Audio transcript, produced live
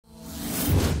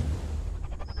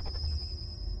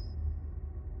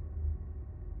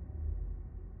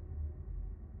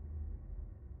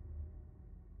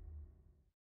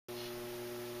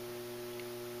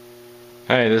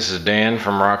Hey, this is Dan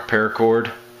from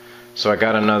Paracord. So I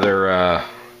got another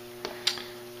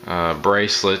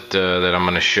bracelet that I'm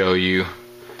going to show you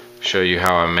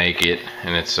how I make it,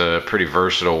 and it's a pretty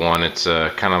versatile one. It's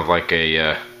kind of like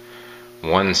a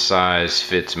one size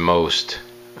fits most,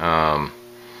 but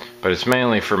it's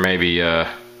mainly for maybe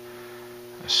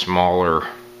smaller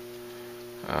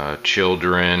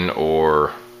children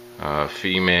or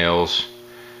females,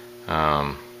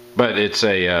 but it's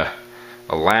a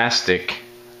elastic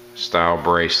style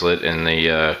bracelet, and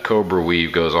the cobra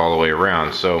weave goes all the way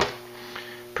around. So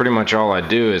pretty much all I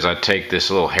do is I take this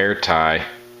little hair tie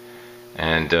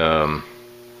and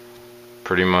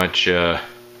pretty much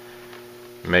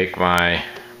make my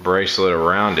bracelet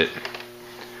around it.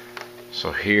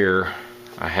 So here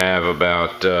I have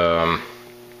about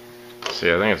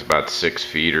see, I think it's about 6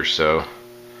 feet or so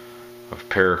of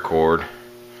paracord.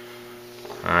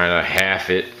 Alright, I half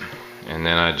it, and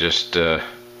then I just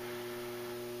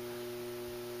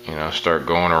start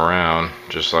going around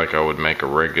just like I would make a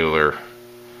regular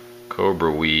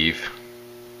cobra weave.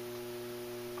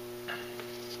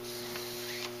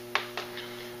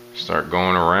 Start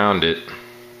going around it.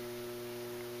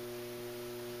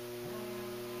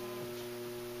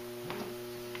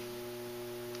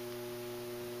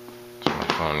 It's my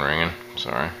phone ringing,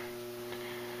 sorry.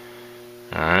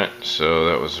 Alright, so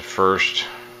that was the first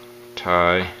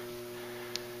tie.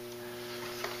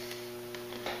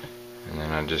 And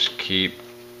then I just keep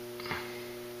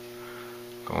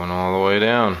going all the way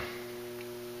down.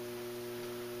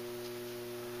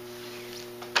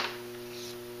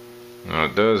 Now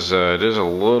it is a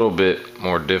little bit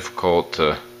more difficult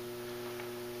to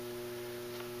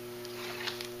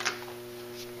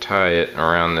tie it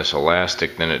around this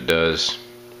elastic than it does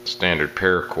standard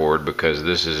paracord, because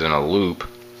this is in a loop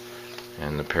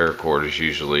and the paracord is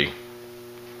usually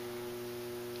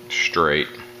straight.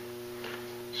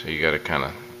 So you got to kind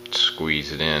of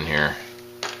squeeze it in here.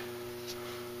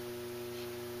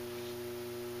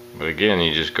 But again,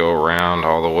 you just go around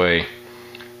all the way.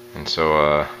 And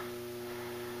so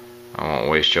I won't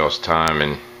waste y'all's time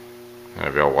and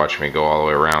have y'all watch me go all the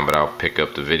way around, but I'll pick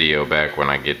up the video back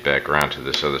when I get back around to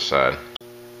this other side.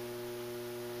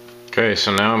 Okay,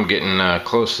 so now I'm getting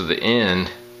close to the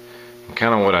end. And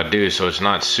kind of what I do, so it's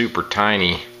not super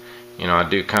tiny, I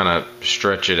do kind of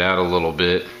stretch it out a little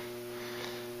bit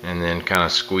and then kind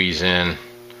of squeeze in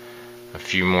a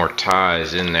few more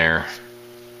ties in there.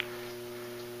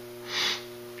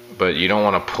 But you don't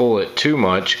want to pull it too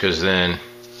much, because then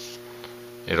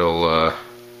it'll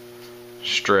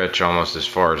stretch almost as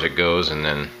far as it goes, and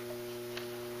then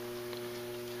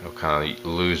it'll kind of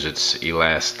lose its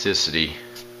elasticity.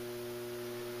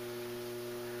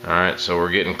 Alright, so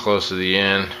we're getting close to the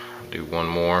end. I'll do one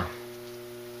more.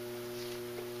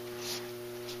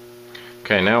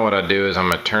 Okay, now what I do is I'm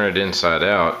going to turn it inside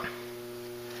out,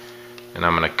 and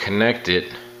I'm going to connect it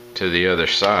to the other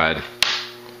side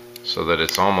so that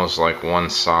it's almost like one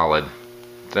solid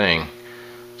thing.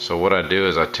 So what I do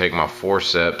is I take my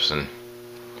forceps and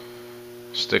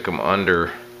stick them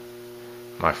under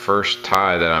my first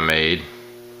tie that I made,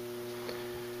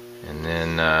 and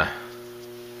then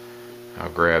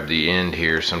I'll grab the end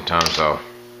here. Sometimes I'll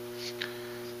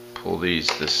pull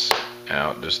this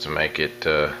out just to make it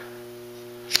a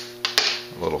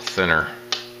little thinner.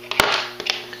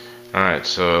 Alright,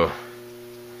 so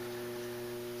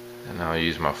and I'll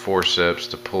use my forceps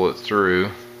to pull it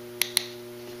through.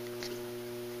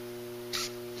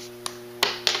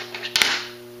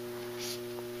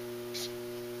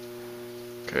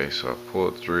 Okay, so I'll pull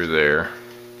it through there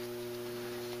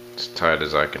as tight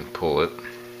as I can pull it.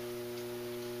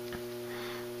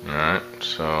 Alright,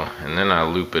 so, and then I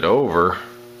loop it over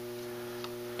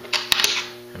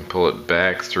and pull it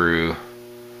back through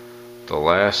the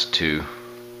last two.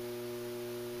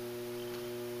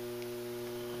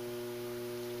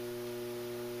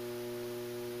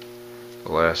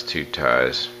 The last two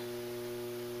ties.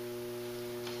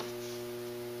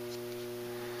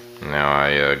 Now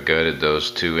I gutted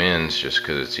those two ends just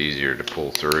because it's easier to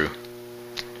pull through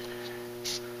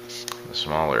the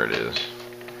smaller it is.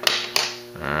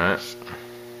 Alright.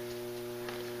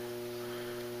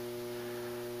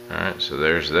 Alright, so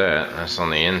there's that. That's on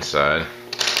the inside.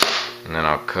 And then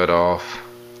I'll cut off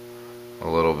a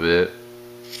little bit.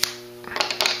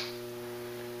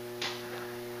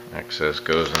 Excess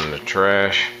goes in the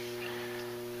trash.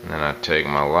 And then I take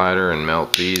my lighter and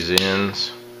melt these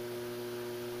ends.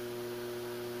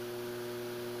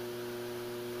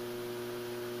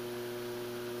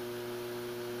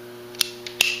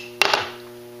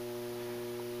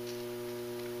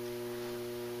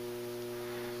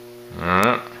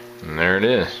 Alright, and there it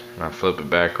is. I flip it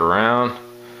back around,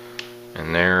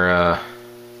 and there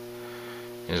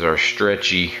is our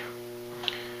Stretchy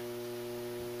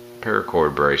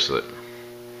Paracord bracelet.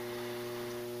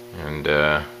 And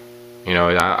you know,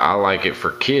 I like it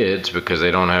for kids because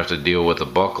they don't have to deal with a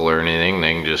buckle or anything.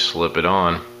 They can just slip it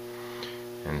on.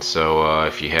 And so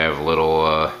if you have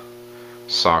little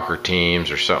soccer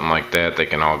teams or something like that, they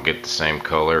can all get the same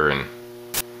color and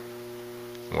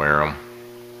wear them.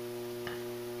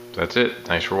 That's it.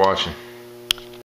 Thanks for watching.